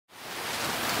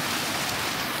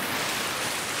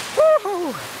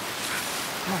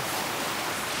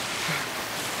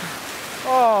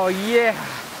Oh yeah,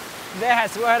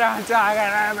 that's what I'm talking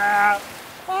about.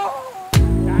 Oh.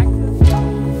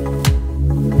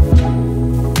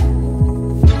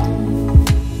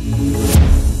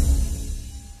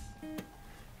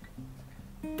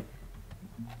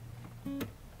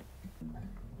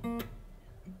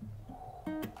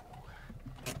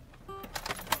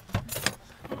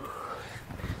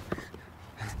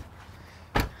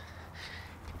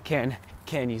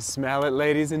 Can you smell it,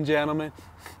 ladies and gentlemen?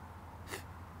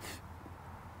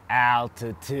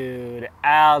 Altitude,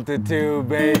 altitude,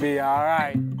 baby, all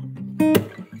right.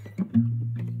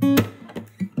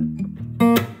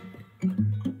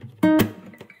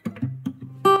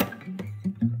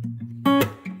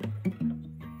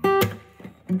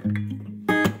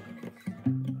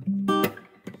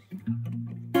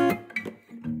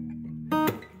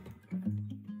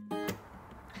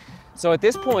 So at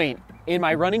this point in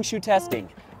my running shoe testing,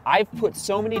 I've put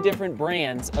so many different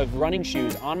brands of running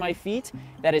shoes on my feet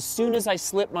that as soon as I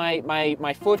slip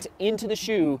my foot into the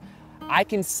shoe, I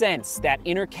can sense that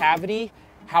inner cavity,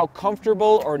 how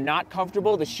comfortable or not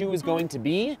comfortable the shoe is going to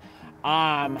be.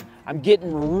 I'm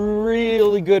getting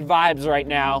really good vibes right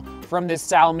now from this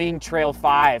Salomon Trail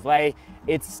 5. Like,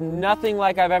 it's nothing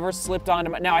like I've ever slipped on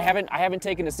them. Now, I haven't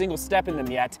taken a single step in them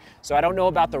yet, so I don't know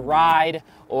about the ride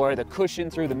or the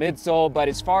cushion through the midsole, but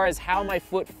as far as how my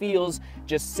foot feels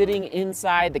just sitting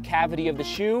inside the cavity of the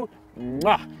shoe,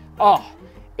 oh,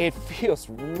 it feels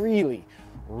really,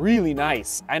 really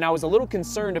nice. And I was a little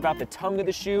concerned about the tongue of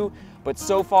the shoe, but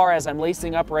so far as I'm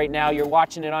lacing up right now, you're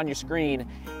watching it on your screen,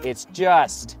 it's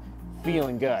just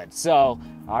feeling good. So,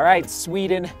 all right,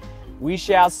 Sweden, we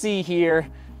shall see here.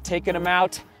 Taking them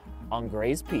out on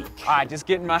Gray's Peak. All right, just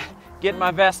getting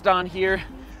my vest on here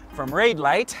from Raid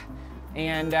Light.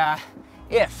 And I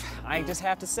just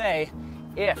have to say,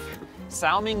 if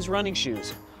Salomon's running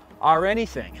shoes are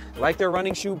anything like their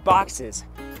running shoe boxes,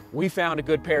 we found a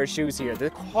good pair of shoes here.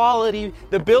 The quality,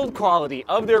 the build quality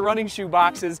of their running shoe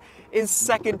boxes is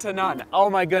second to none. Oh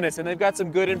my goodness, and they've got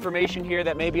some good information here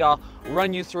that maybe I'll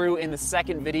run you through in the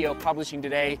second video publishing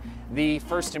today, the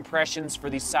first impressions for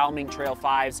these Salomon Trail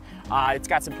 5s. It's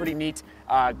got some pretty neat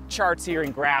charts here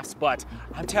and graphs, but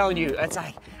I'm telling you,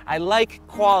 I like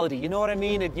quality, you know what I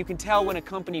mean? You can tell when a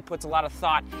company puts a lot of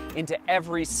thought into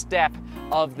every step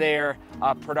of their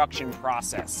production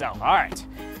process. So, all right,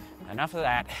 enough of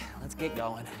that, let's get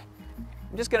going.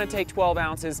 I'm just gonna take 12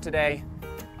 ounces today.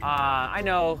 I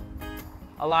know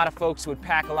a lot of folks would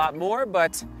pack a lot more,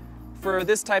 but for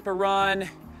this type of run,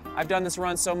 I've done this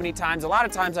run so many times. A lot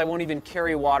of times I won't even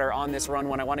carry water on this run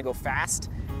when I want to go fast.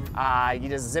 You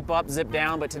just zip up, zip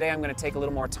down, but today I'm going to take a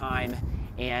little more time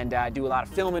and do a lot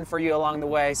of filming for you along the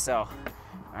way. So,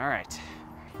 all right.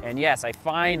 And yes, I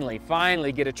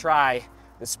finally get to try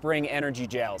the spring energy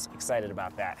gels. Excited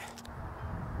about that.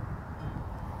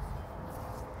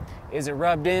 Is it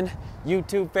rubbed in,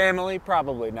 YouTube family?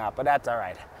 Probably not, but that's all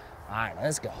right. All right,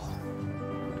 let's go.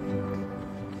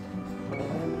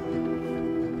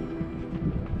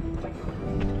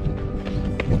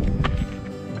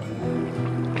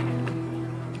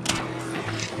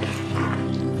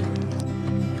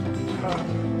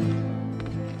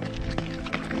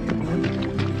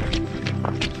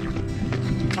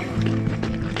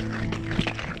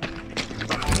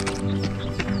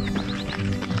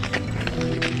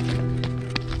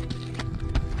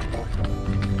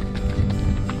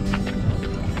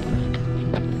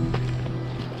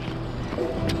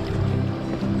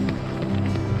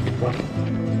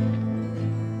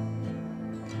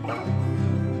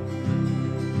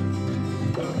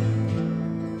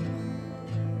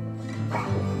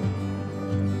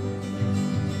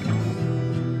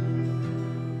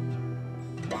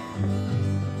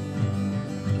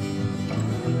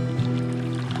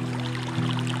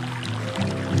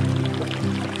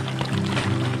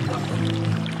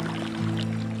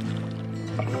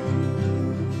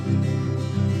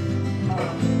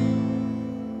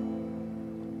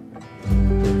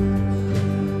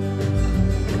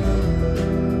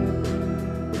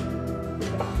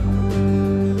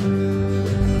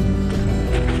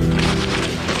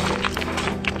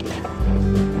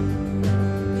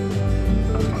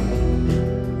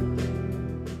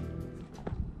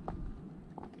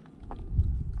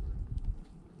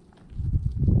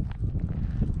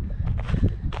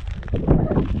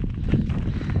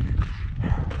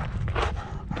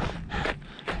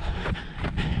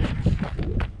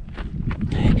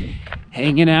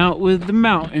 Hanging out with the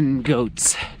mountain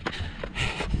goats.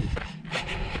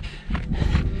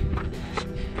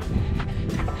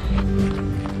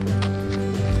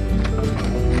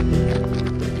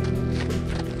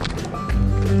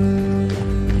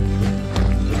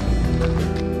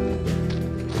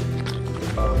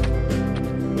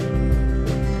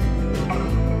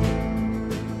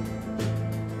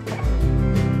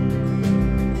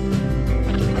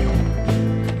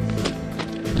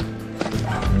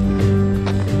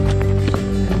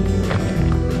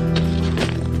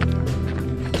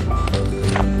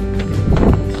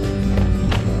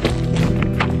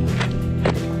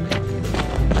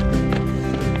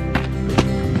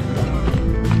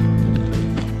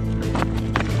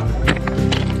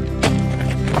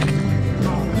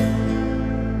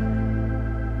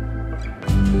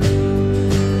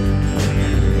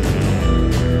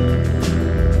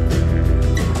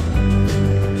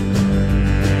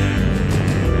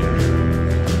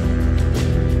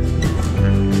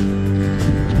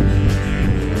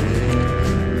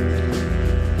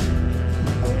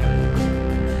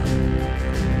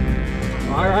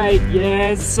 All right,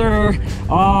 yes, sir.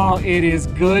 Oh, it is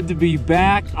good to be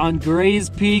back on Gray's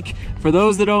Peak. For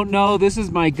those that don't know, this is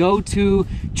my go-to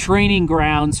training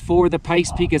grounds for the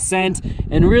Pikes Peak Ascent,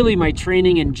 and really my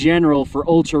training in general for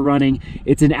ultra running.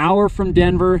 It's an hour from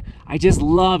Denver. I just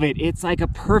love it. It's like a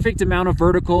perfect amount of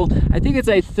vertical. I think it's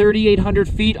like 3,800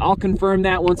 feet. I'll confirm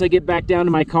that once I get back down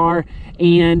to my car.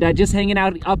 And just hanging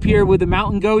out up here with the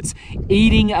mountain goats,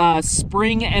 eating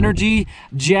spring energy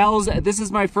gels. This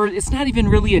is my first, it's not even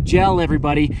really a gel,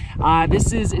 everybody.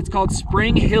 It's called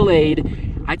Spring Hill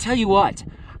Aid. I tell you what,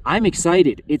 I'm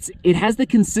excited. It has the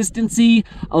consistency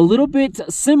a little bit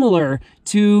similar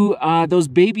to those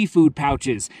baby food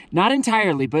pouches. Not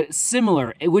entirely, but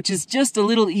similar, which is just a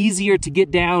little easier to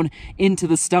get down into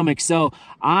the stomach. So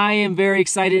I am very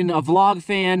excited. A vlog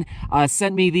fan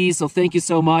sent me these, so thank you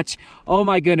so much. Oh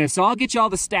my goodness. So I'll get you all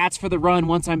the stats for the run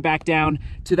once I'm back down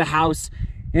to the house.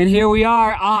 And here we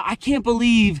are. I can't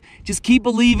believe, just keep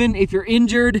believing. If you're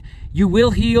injured, you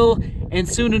will heal, and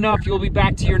soon enough you'll be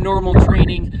back to your normal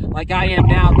training like I am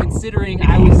now, considering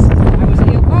I was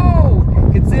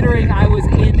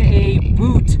in a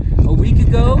boot a week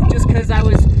ago just because I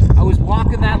was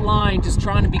walking that line just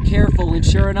trying to be careful, and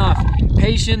sure enough,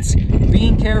 patience,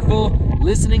 being careful,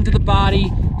 listening to the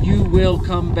body, you will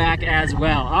come back as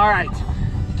well. All right,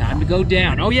 time to go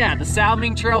down. Oh yeah, the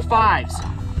Salomon Trail 5s.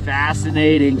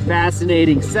 Fascinating,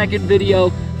 fascinating. Second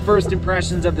video, first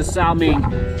impressions of the Salomon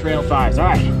Trail 5s. All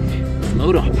right, let's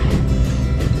load up.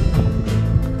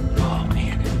 Oh,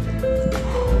 man.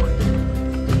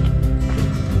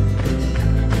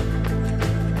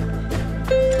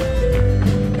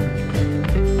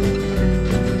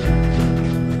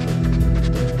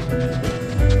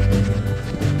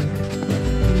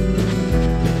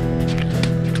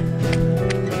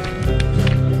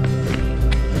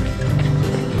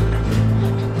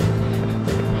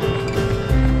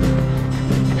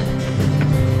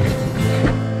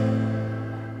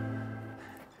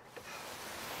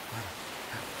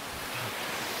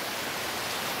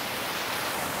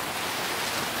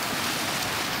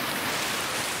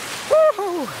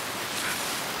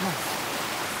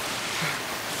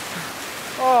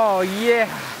 Oh yeah,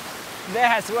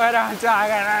 that's what I'm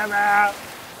talking about.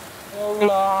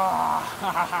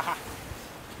 Oh,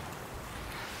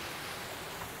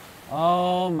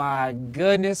 oh my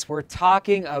goodness, we're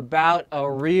talking about a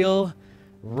real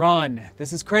run.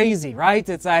 This is crazy, right?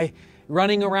 It's like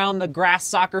running around the grass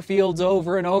soccer fields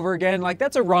over and over again. Like,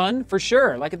 that's a run for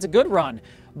sure. Like, it's a good run,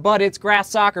 but it's grass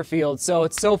soccer fields. So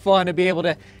it's so fun to be able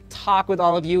to talk with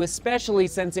all of you, especially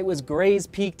since it was Gray's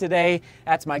Peak today.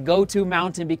 That's my go-to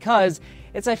mountain because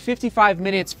it's like 55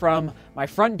 minutes from my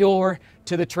front door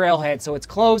to the trailhead. So it's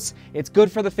close, it's good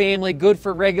for the family, good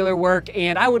for regular work,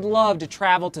 and I would love to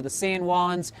travel to the San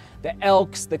Juans, the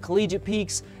Elks, the Collegiate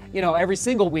Peaks, you know, every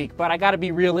single week, but I gotta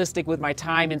be realistic with my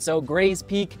time. And so Gray's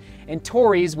Peak and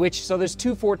Torrey's, so there's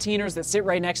two 14ers that sit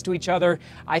right next to each other.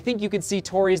 I think you can see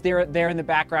Torrey's there in the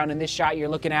background in this shot you're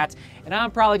looking at, and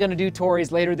I'm probably gonna do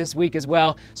Torrey's later this week as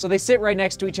well. So they sit right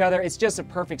next to each other. It's just a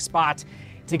perfect spot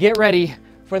to get ready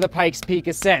for the Pikes Peak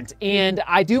Ascent. And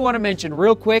I do want to mention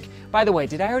real quick, by the way,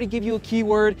 did I already give you a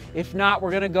keyword? If not,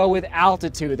 we're gonna go with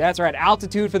altitude. That's right,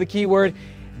 altitude for the keyword.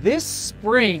 This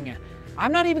spring,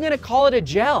 I'm not even gonna call it a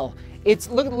gel.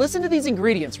 Listen to these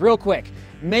ingredients real quick.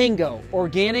 Mango,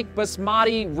 organic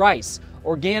basmati rice,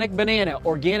 organic banana,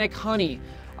 organic honey,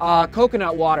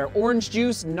 coconut water, orange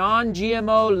juice,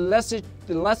 non-GMO,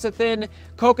 lecithin,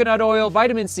 coconut oil,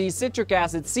 vitamin C, citric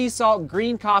acid, sea salt,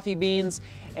 green coffee beans,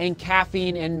 and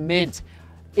caffeine and mint.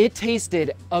 It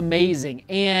tasted amazing,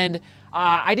 and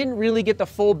I didn't really get the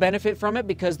full benefit from it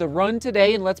because the run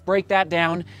today, and let's break that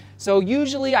down. So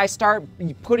usually I start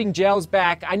putting gels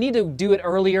back. I need to do it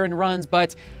earlier in runs,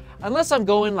 but unless I'm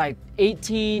going like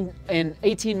 18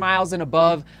 miles and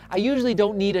above, I usually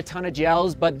don't need a ton of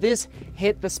gels, but this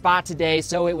hit the spot today.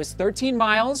 So it was 13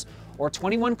 miles or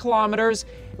 21 kilometers.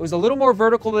 It was a little more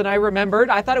vertical than I remembered.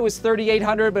 I thought it was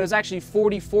 3,800, but it was actually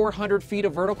 4,400 feet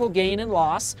of vertical gain and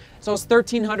loss. So it's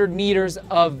 1,300 meters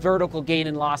of vertical gain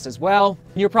and loss as well.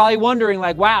 You're probably wondering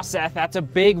like, wow, Seth, that's a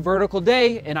big vertical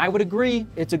day. And I would agree,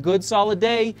 it's a good solid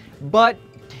day, but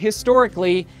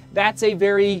historically, that's a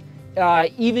very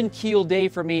even keel day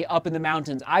for me up in the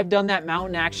mountains. I've done that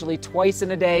mountain actually twice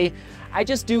in a day. I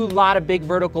just do a lot of big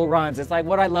vertical runs. It's like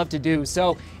what I love to do.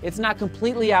 So it's not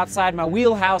completely outside my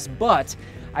wheelhouse, but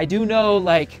I do know,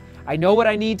 like, I know what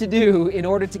I need to do in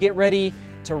order to get ready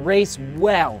to race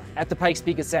well at the Pikes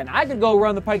Peak Ascent. I could go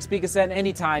run the Pikes Peak Ascent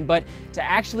anytime, but to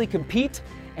actually compete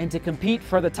and to compete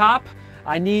for the top,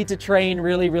 I need to train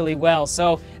really, really well.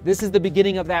 So this is the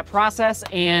beginning of that process.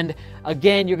 And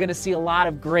again, you're gonna see a lot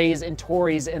of grays and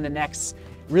Tories in the next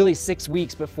really 6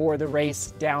 weeks before the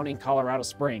race down in Colorado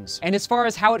Springs. And as far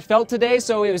as how it felt today,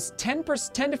 so it was 10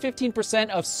 to 15%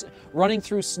 of running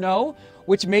through snow,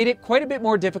 which made it quite a bit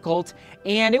more difficult.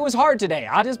 And it was hard today.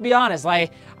 I'll just be honest.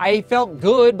 I felt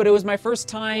good, but it was my first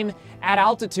time at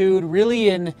altitude really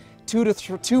in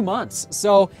 2 months.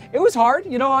 So it was hard.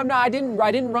 You know, I didn't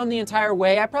run the entire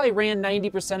way. I probably ran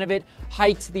 90% of it,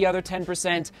 hiked the other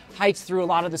 10%, hiked through a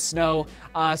lot of the snow.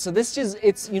 So this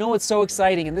it's, you know, it's so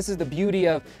exciting. And this is the beauty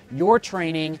of your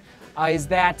training, is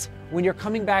that when you're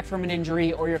coming back from an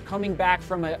injury or you're coming back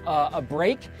from a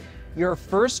break, your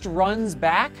first runs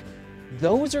back,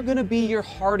 those are gonna be your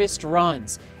hardest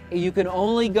runs. You can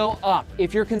only go up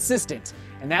if you're consistent.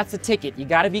 And that's the ticket. You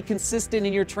gotta be consistent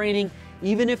in your training,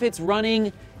 even if it's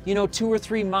running, you know, 2 or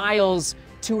 3 miles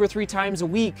 2 or 3 times a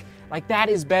week. Like, that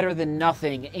is better than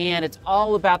nothing. And it's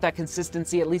all about that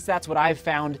consistency. At least that's what I've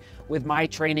found with my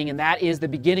training. And that is the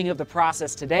beginning of the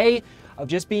process today of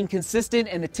just being consistent.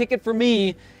 And the ticket for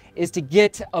me is to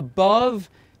get above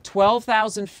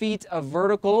 12,000 feet of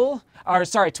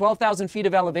 12,000 feet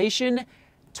of elevation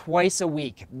twice a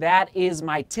week. That is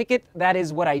my ticket. That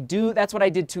is what I do. That's what I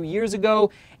did 2 years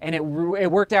ago, and it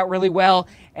worked out really well.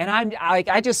 And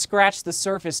I just scratched the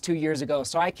surface 2 years ago,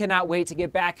 so I cannot wait to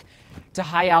get back to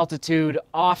high altitude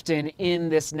often in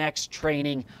this next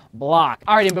training block.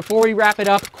 All right, and before we wrap it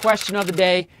up, question of the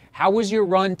day: how was your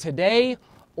run today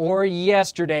or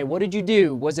yesterday? What did you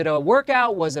do? Was it a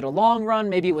workout? Was it a long run?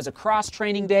 Maybe it was a cross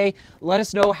training day. Let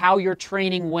us know how your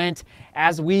training went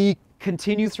as we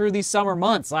continue through these summer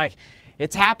months. Like,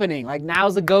 it's happening. Like,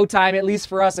 now's the go time, at least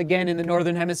for us again in the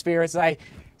Northern Hemisphere. It's like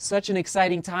such an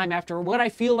exciting time after what I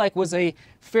feel like was a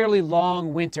fairly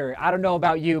long winter. I don't know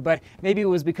about you, but maybe it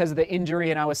was because of the injury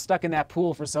and I was stuck in that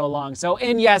pool for so long. So,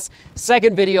 and yes,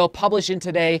 second video publishing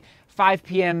today, 5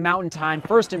 p.m. Mountain Time.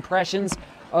 First impressions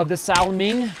of the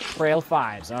Salomon Trail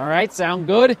 5s. All right, sound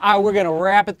good? We're gonna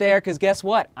wrap it there, because guess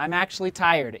what? I'm actually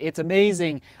tired. It's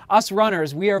amazing. Us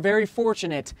runners, we are very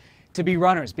fortunate to be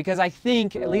runners, because I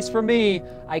think, at least for me,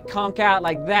 I conk out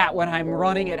like that when I'm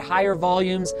running at higher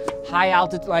volumes, high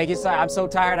altitude. Like, I'm so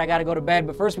tired, I gotta go to bed,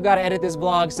 but first we gotta edit this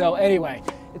vlog. So anyway,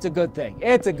 it's a good thing.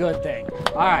 It's a good thing.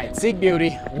 All right, seek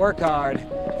beauty, work hard,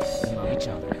 and love each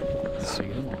other. See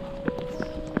you.